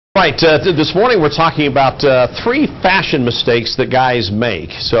right, this morning we're talking about 3 fashion mistakes that guys make.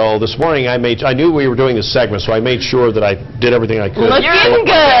 So this morning I knew we were doing this segment, so I made sure that I did everything I could. Looking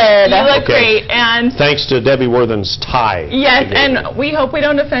good. You look great. And thanks to Debbie Worthen's tie. yes, and we hope we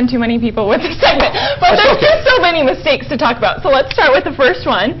don't offend too many people with this segment. But there's just so many mistakes to talk about. So let's start with the first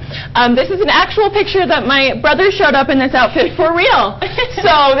one. This is an actual picture that my brother showed up in this outfit for real.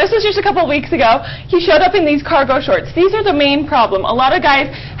 So this was just a couple weeks ago. He showed up in these cargo shorts. These are the main problem. A lot of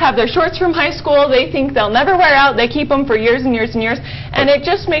guys have their shorts from high school. They think they'll never wear out. They keep them for years and years and years. And it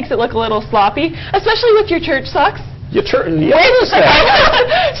just makes it look a little sloppy, especially with your church socks. You noticed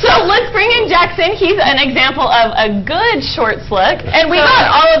that. So let's bring in Jackson. He's an example of a good shorts look. And we got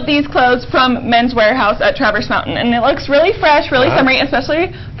all of these clothes from Men's Wearhouse at Traverse Mountain. And it looks really fresh, really summery,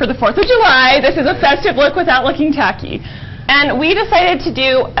 especially for the 4th of July. This is a festive look without looking tacky. And we decided to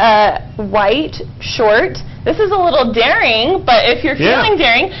do a white short. This is a little daring, but if you're feeling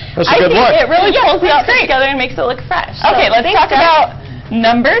daring, I think it really pulls the outfit together and makes it look fresh. Okay, let's talk about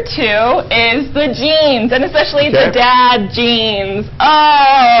number 2 is the jeans, and especially the dad jeans.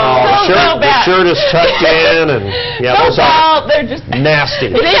 The shirt is tucked in, and they're just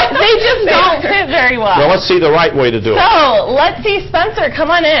nasty. They just don't fit very well. Well, let's see the right way to do it. So let's see Spencer, come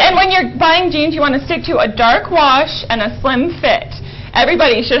on in. And when you're buying jeans, you want to stick to a dark wash and a slim fit.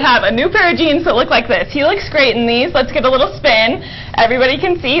 Everybody should have a new pair of jeans that look like this. He looks great in these. Let's get a little spin. Everybody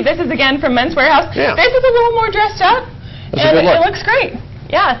can see. This is again from Men's Wearhouse. Yeah. This is a little more dressed up. That's a good look. It looks great.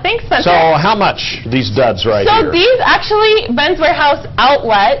 Yeah, thanks, Spencer. So how much these duds right here? So these actually, Men's Wearhouse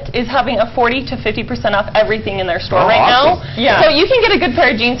Outlet is having a 40 to 50% off everything in their store right now. Yeah. So you can get a good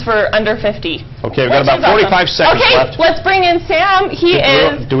pair of jeans for under 50. Okay, we've got about 45 seconds left. Okay, let's bring in Sam.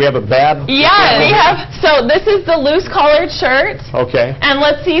 Do we have a bad? Yeah, we have. So this is the loose collared shirt. Okay. And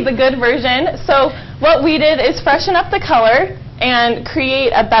let's see the good version. So what we did is freshen up the color and create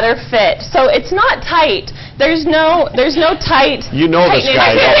a better fit. So it's not tight. There's no tight. You know this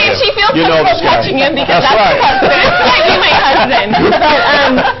guy. She feels comfortable touching him because that's her husband. That might be my husband.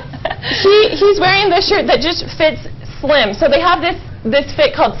 But he's wearing this shirt that just fits slim. So they have this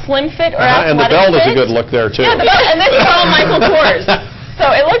fit called Slim Fit or Athletic and the belt fit. is a good look there too. Yeah, the belt, and this is all Michael Kors. So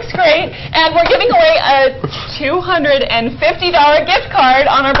it looks great, and we're giving away a $250 gift card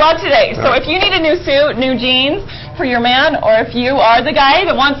on our blog today. So if you need a new suit, new jeans for your man, or if you are the guy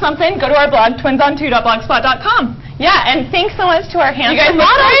that wants something, go to our blog, twinsonto.blogspot.com. Yeah, and thanks so much to our handsome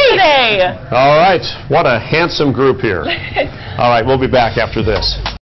models today. All right, what a handsome group here. All right, we'll be back after this.